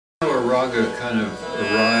raga kind of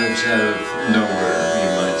arrives out of nowhere, you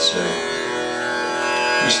might say.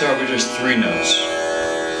 We start with just 3 notes.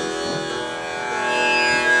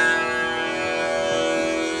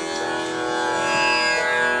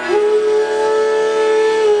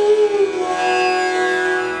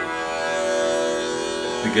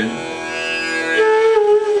 Again.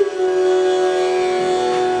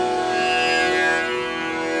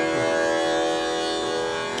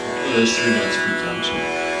 Those 3 notes a few times.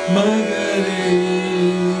 My daddy.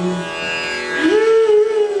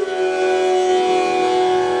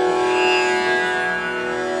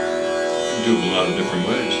 Do them a lot of different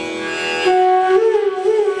ways.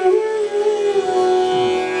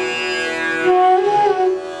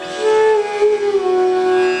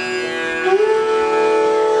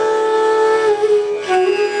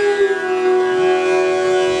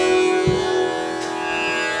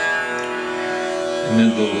 And then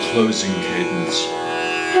a little closing cadence.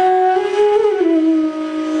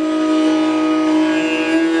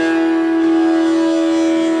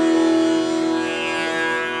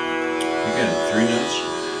 Again, 3 notes.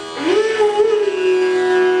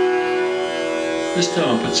 This time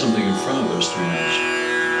I'll put something in front of those 3 notes.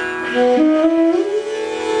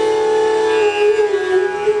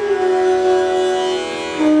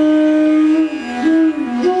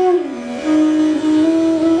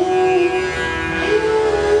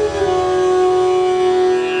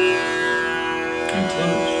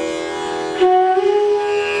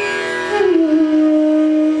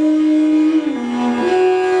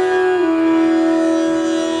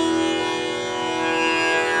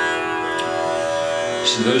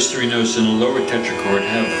 So those 3 notes in a lower tetrachord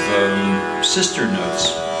have sister notes.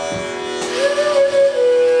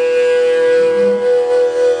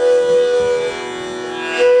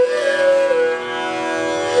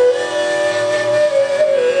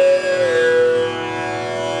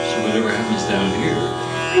 So whatever happens down here,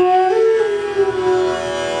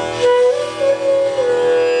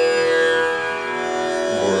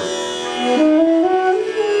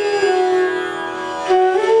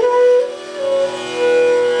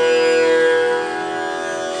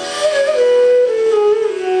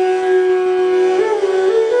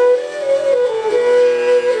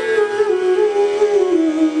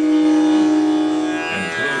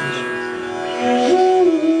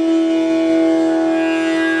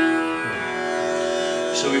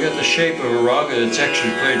 so we got the shape of a raga that's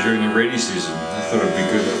actually played during the rainy season. I thought it'd be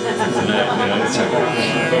good for that. You know,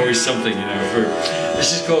 it's always something, you know.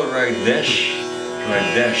 This is called Ragdesh.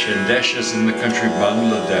 Ragdesh, and Desh is in the country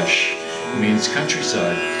Bangladesh. It means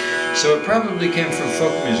countryside. So it probably came from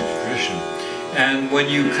folk music tradition. And when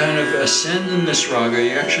you kind of ascend in this raga,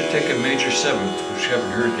 you actually take a major 7th, which you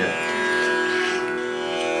haven't heard yet.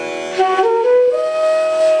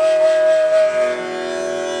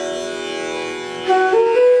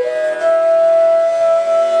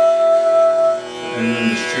 And then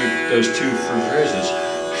those 2 phrases.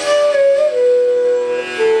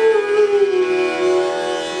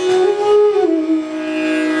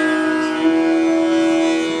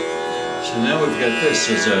 So now we've got this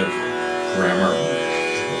as a grammar.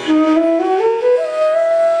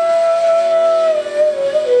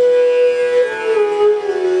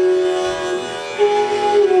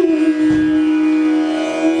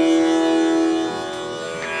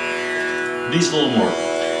 Needs a little more, a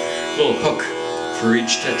little hook for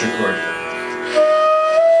each tetrachord.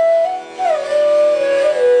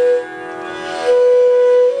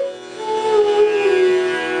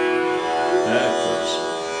 That close.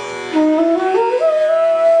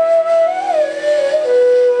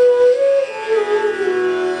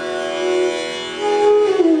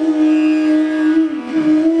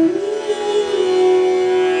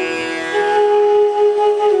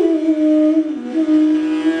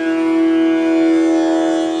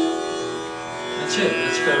 That's it.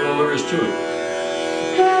 That's about all there is to it.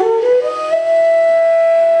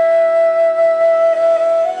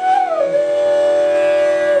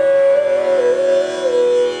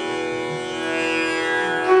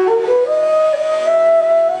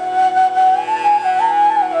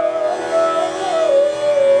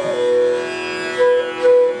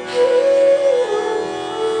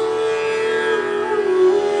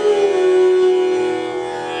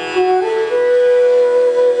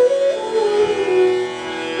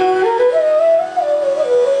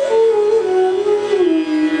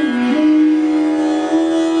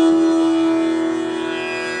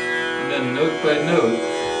 Note by note,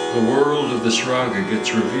 the world of this raga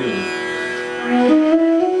gets revealed.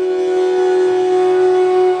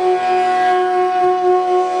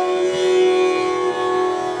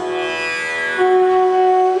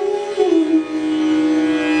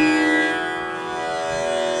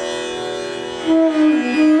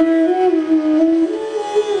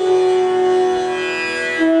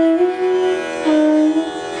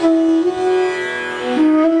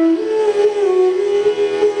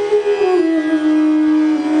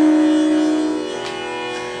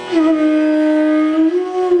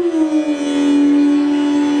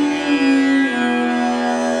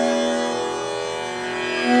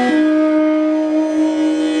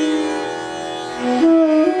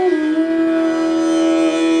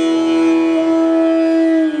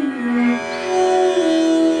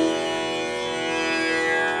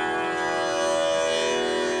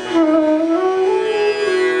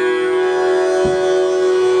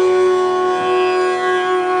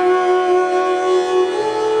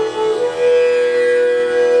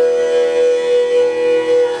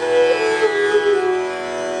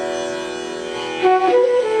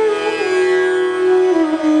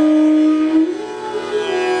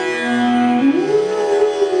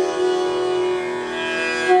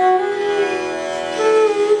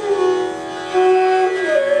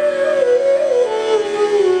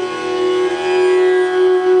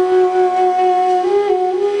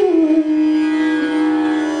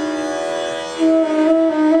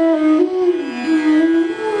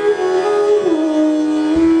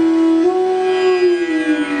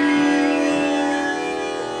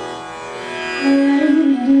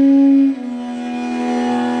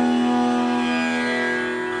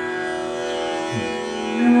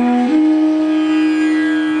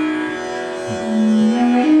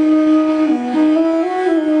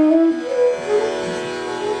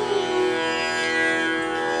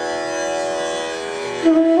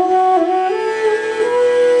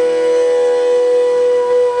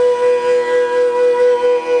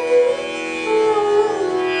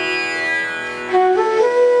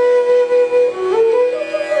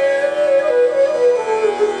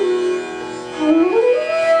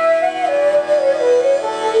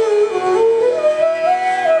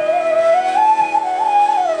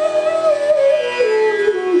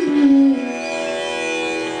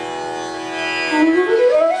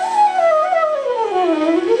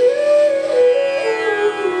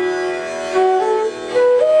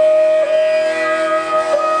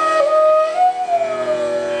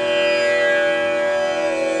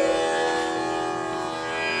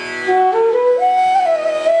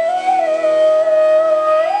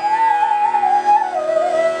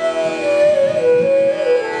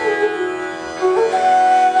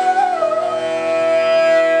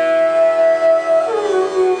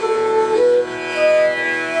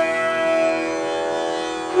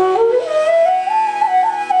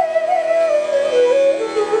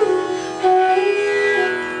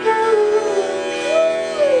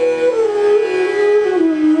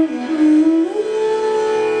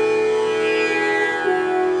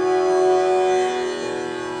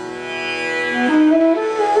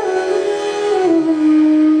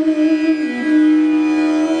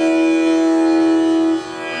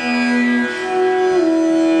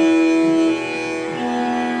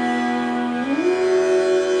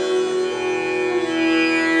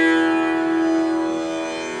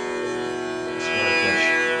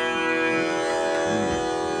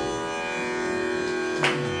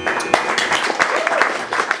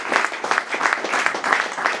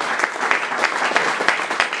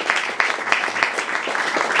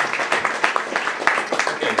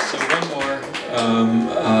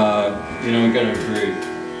 You know, we got to agree.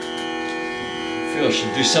 I feel I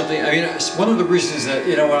should do something. I mean, it's one of the reasons that,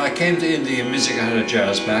 you know, when I came to Indian music, I had a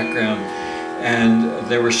jazz background, and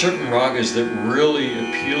there were certain ragas that really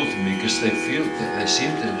appealed to me because they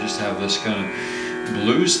seem to just have this kind of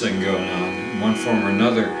blues thing going on in one form or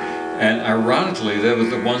another. And ironically, they were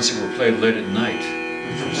the ones that were played late at night,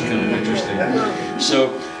 which was kind of interesting.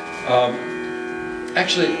 So,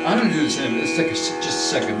 actually, I'm going to do this. Let's take just a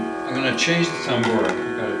second. I'm going to change the tambura. I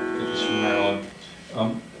got to get this from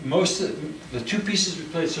Marilyn. Most of the two pieces we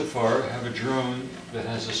played so far have a drone that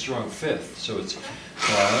has a strong fifth, so it's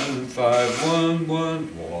 1 5 1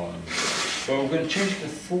 1 1. But we're going to change it to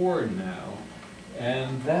 4 now,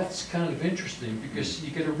 and that's kind of interesting because you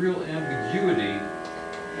get a real ambiguity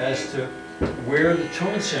as to where the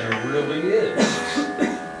tone center really is.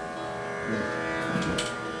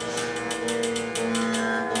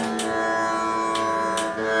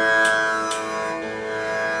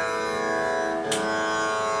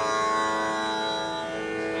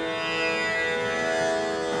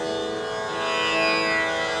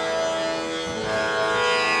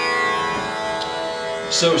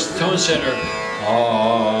 So is the tone center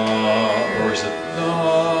or is it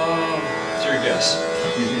it's your guess.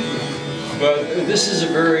 But this is a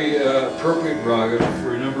very appropriate raga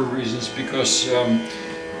for a number of reasons because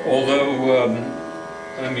although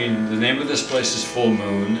I mean the name of this place is Full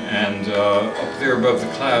Moon, and up there above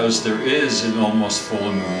the clouds there is an almost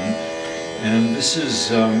full moon, and this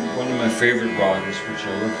is one of my favorite ragas which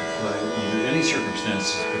I love to play under any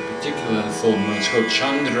circumstances, but particularly on a full moon. It's called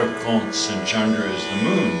Chandra Kants, and Chandra is the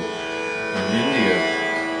moon in India.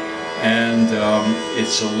 And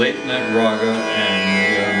it's a late night raga,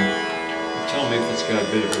 and tell me if it's got a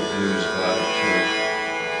bit of a blues vibe to it.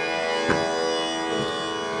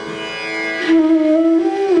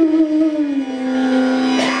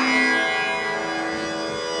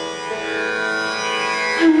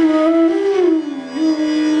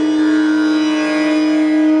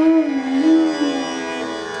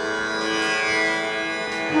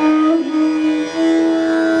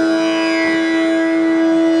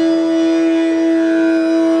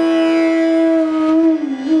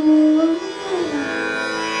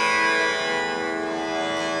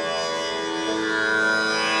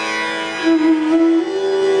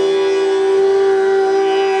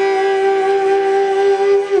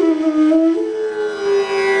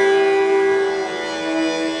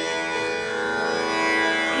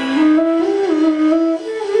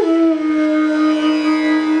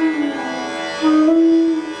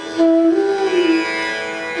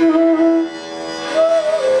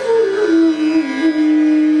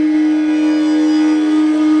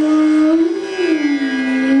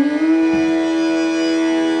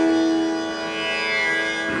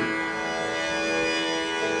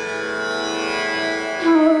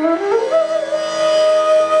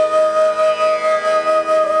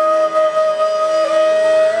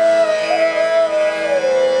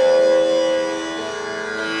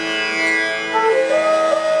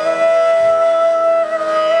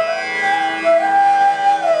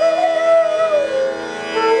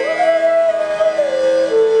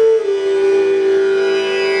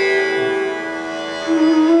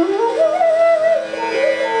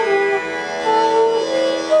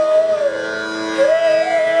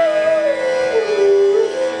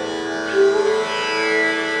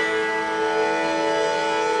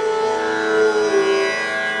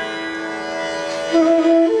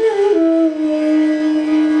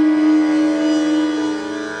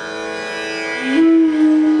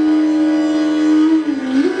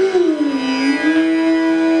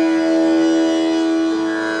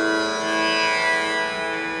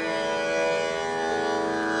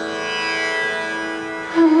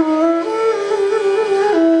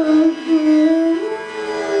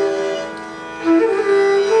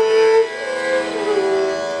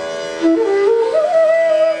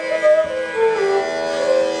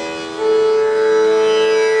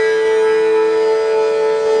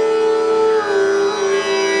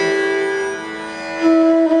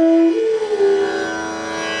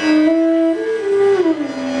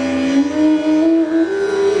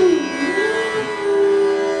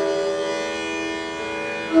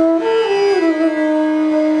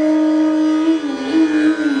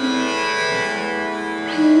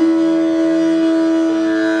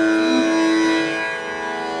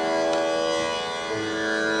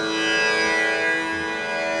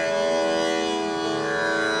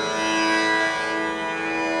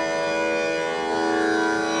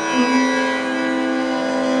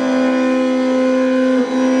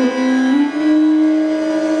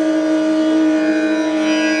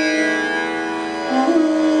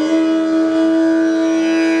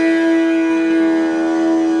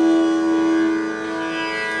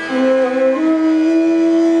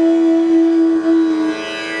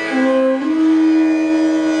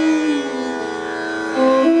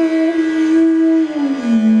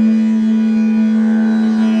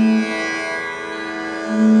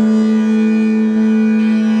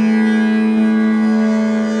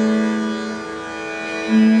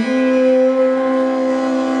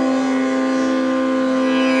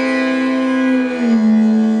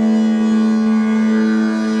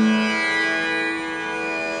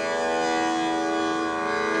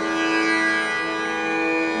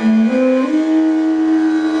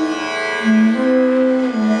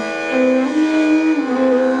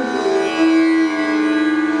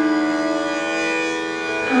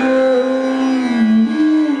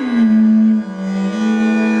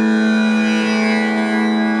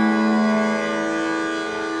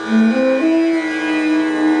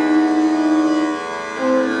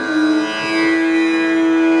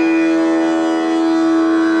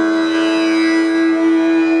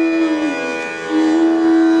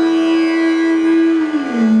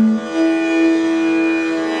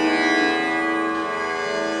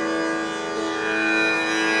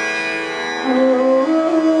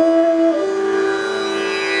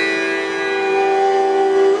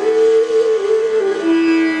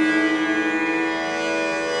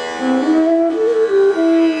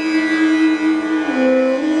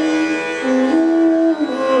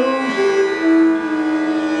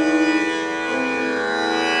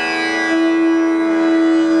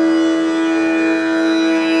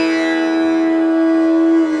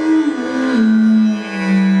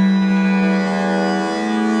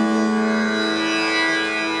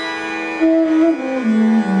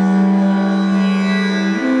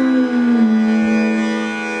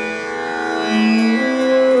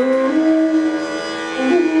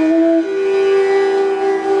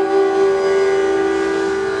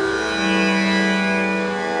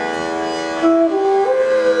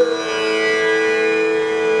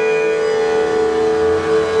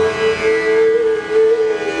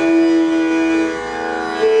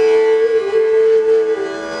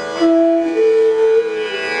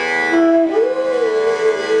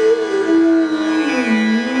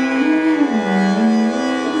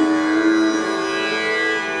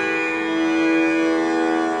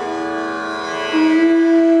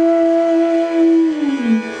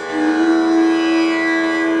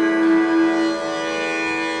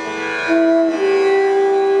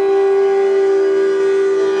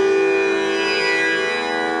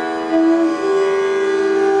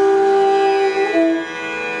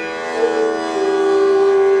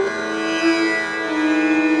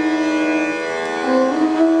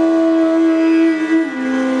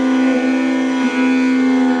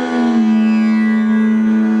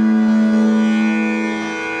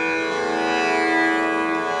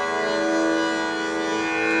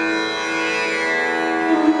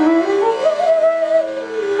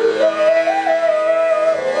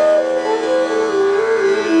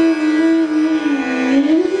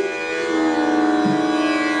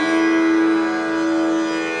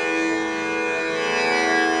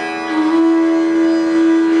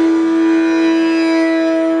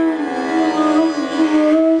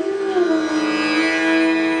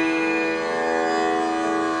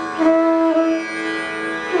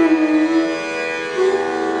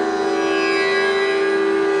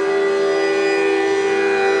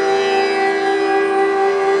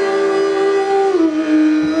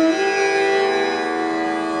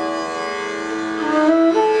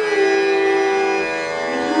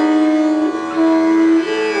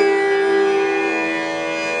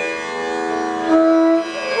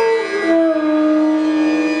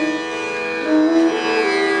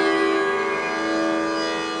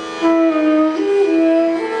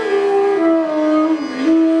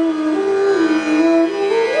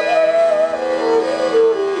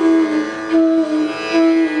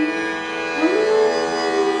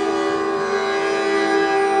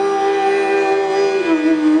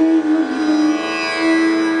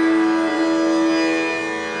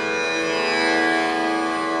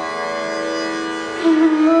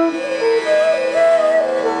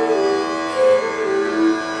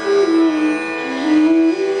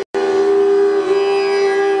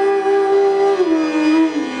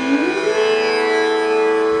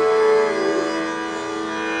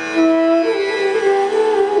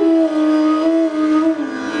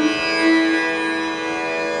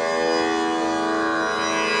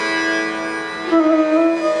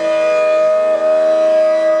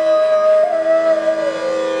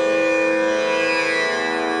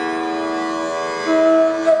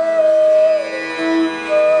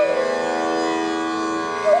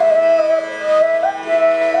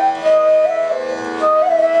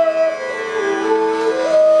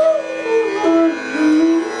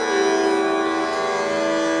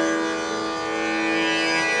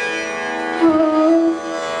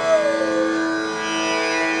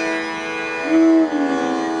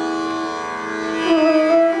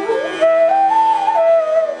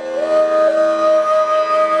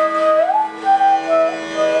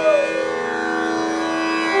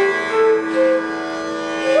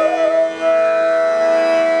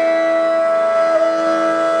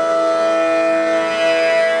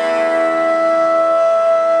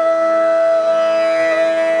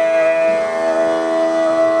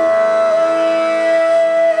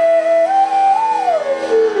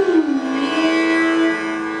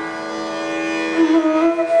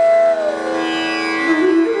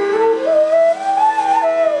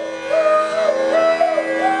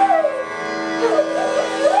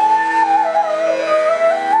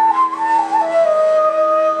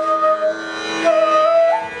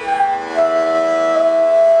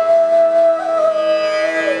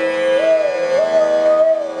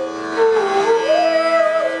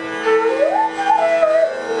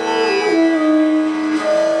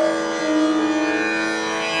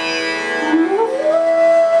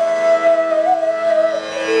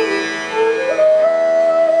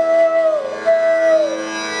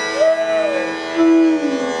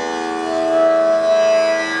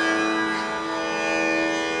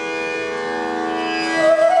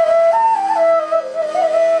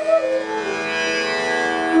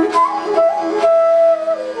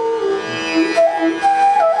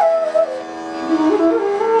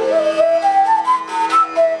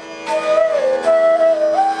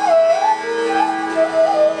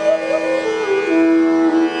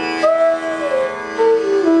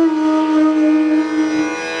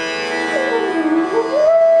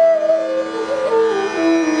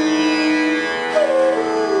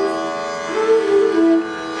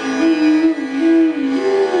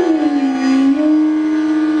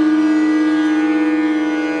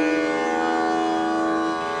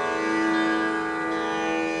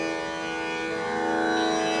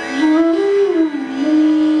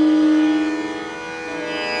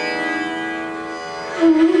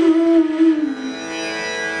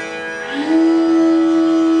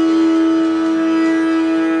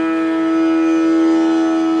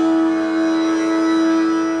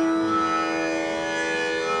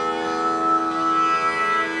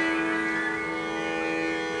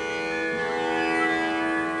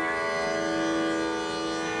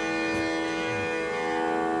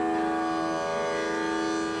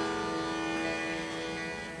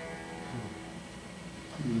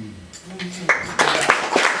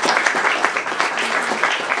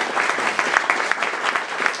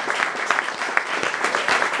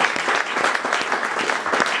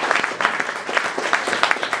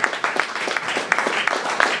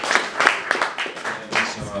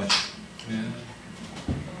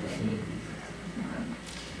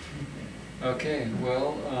 Okay,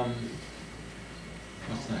 well,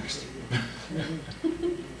 what's next?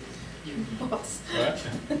 Boss. What?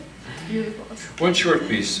 You're the boss. One short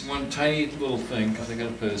piece, one tiny little thing, because I got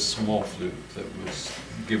to play a small flute that was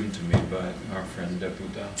given to me by our friend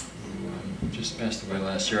Deputa, who just passed away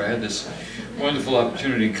last year. I had this wonderful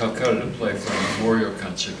opportunity in Calcutta to play for a memorial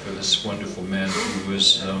concert for this wonderful man who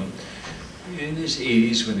was in his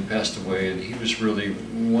 80s when he passed away, and he was really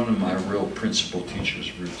one of my real principal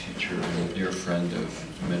teachers, root teacher, and a dear friend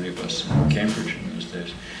of many of us in Cambridge in those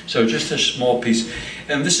days. So just a small piece.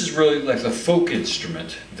 And this is really like a folk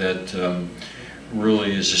instrument that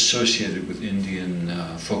really is associated with Indian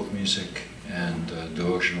folk music and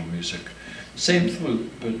devotional music. Same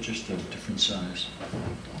flute, but just a different size.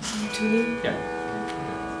 Tuning? Yeah.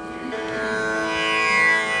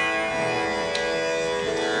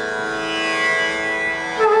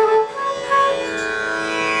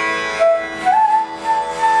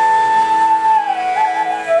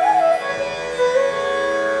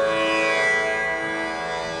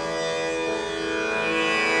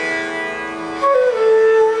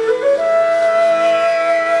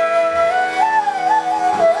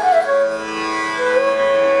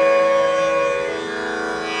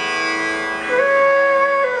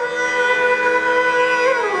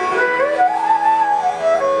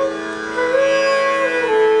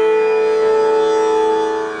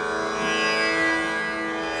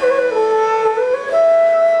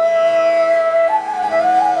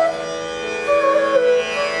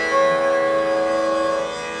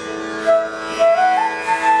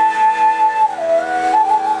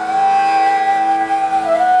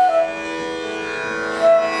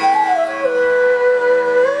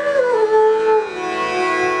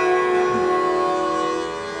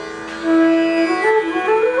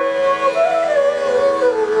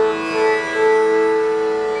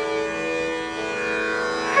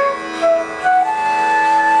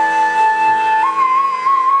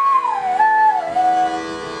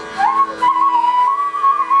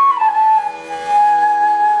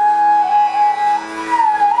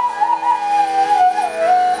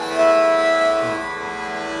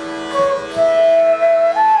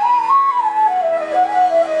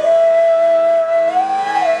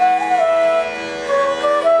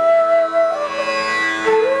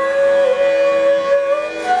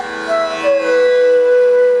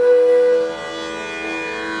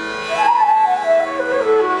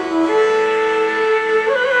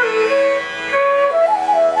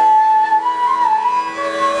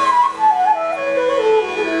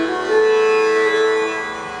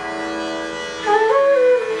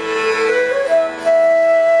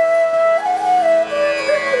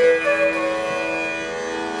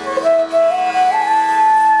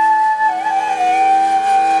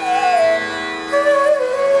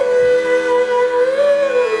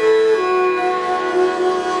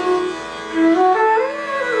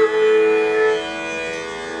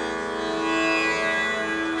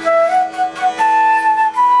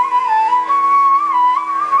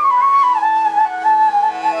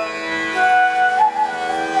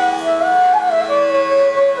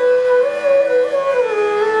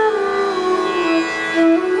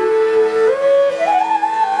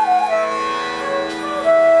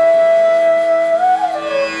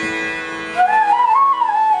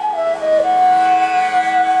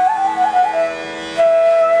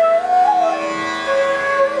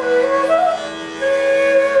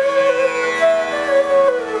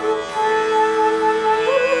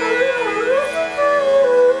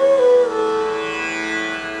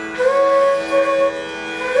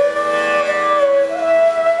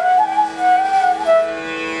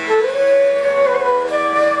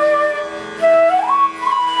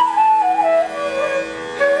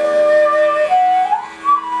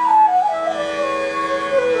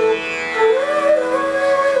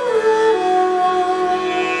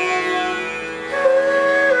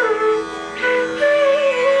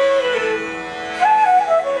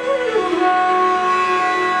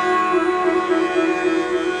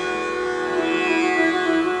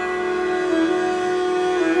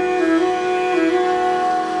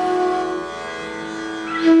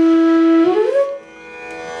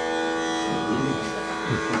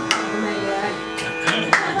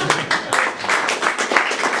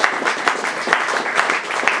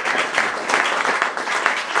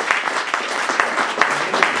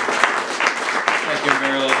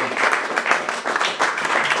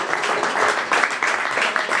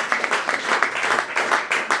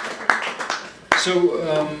 So,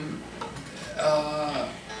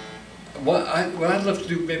 what I'd love to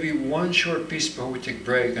do, maybe one short piece before we take a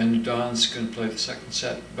break. I know Don's going to play the second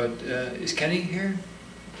set, but is Kenny here?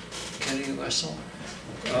 Kenny Wessel?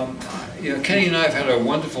 You know, Kenny and I have had a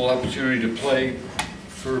wonderful opportunity to play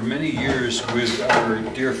for many years with our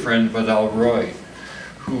dear friend Badal Roy,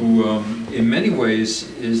 who in many ways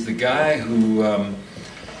is the guy who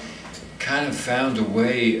kind of found a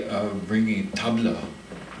way of bringing tabla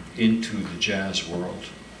into the jazz world.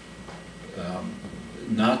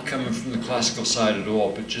 Not coming from the classical side at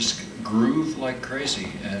all, but just groove like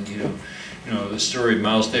crazy. And you know the story,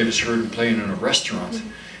 Miles Davis heard him playing in a restaurant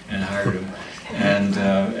and hired him. And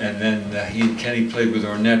then he and Kenny played with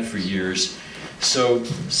Ornette for years. So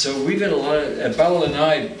we've had a lot of, Bala and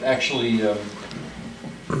I actually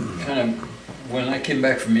kind of, when I came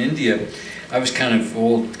back from India, I was kind of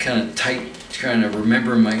tight, trying to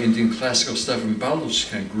remember my Indian classical stuff, and Bala was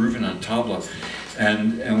just kind of grooving on tabla.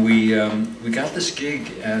 And we got this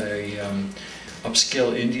gig at a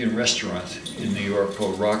upscale Indian restaurant in New York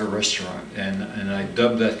called Raga Restaurant, and I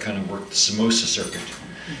dubbed that kind of work the samosa circuit.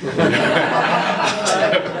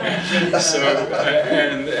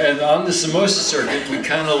 And on the samosa circuit, we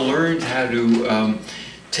kind of learned how to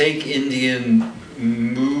take Indian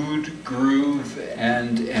mood, groove,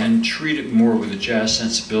 and treat it more with a jazz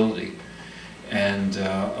sensibility. And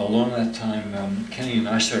along that time, Kenny and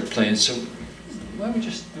I started playing. So why don't we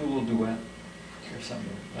just do a little duet or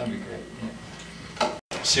something? That'd be great.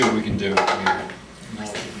 Yeah. See what we can do.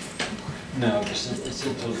 No, it's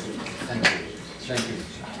until. Thank you. Thank you.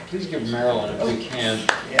 Please give Marilyn a big hand.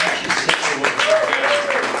 Yeah. She's such a wonderful guy.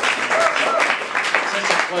 Such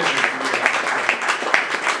a pleasure for me.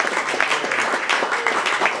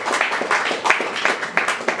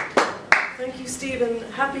 Thank you, Steve, and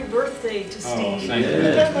happy birthday to Steve. Oh, thank you.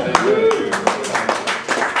 Thank you.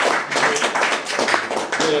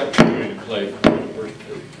 Good opportunity to play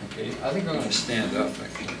birthday. Okay, I think I'm going to stand up,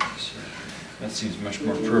 actually. So that seems much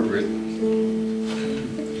more appropriate.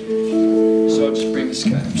 So I'll just bring this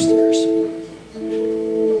guy upstairs.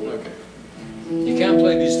 Okay. You can't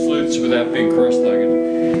play these flutes without being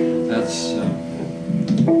cross-legged. That's...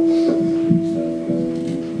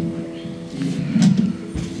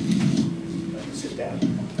 Sit down.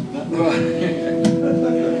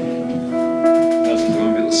 That's what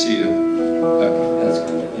I'm able to see you. Okay, that's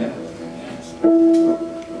good. Yeah.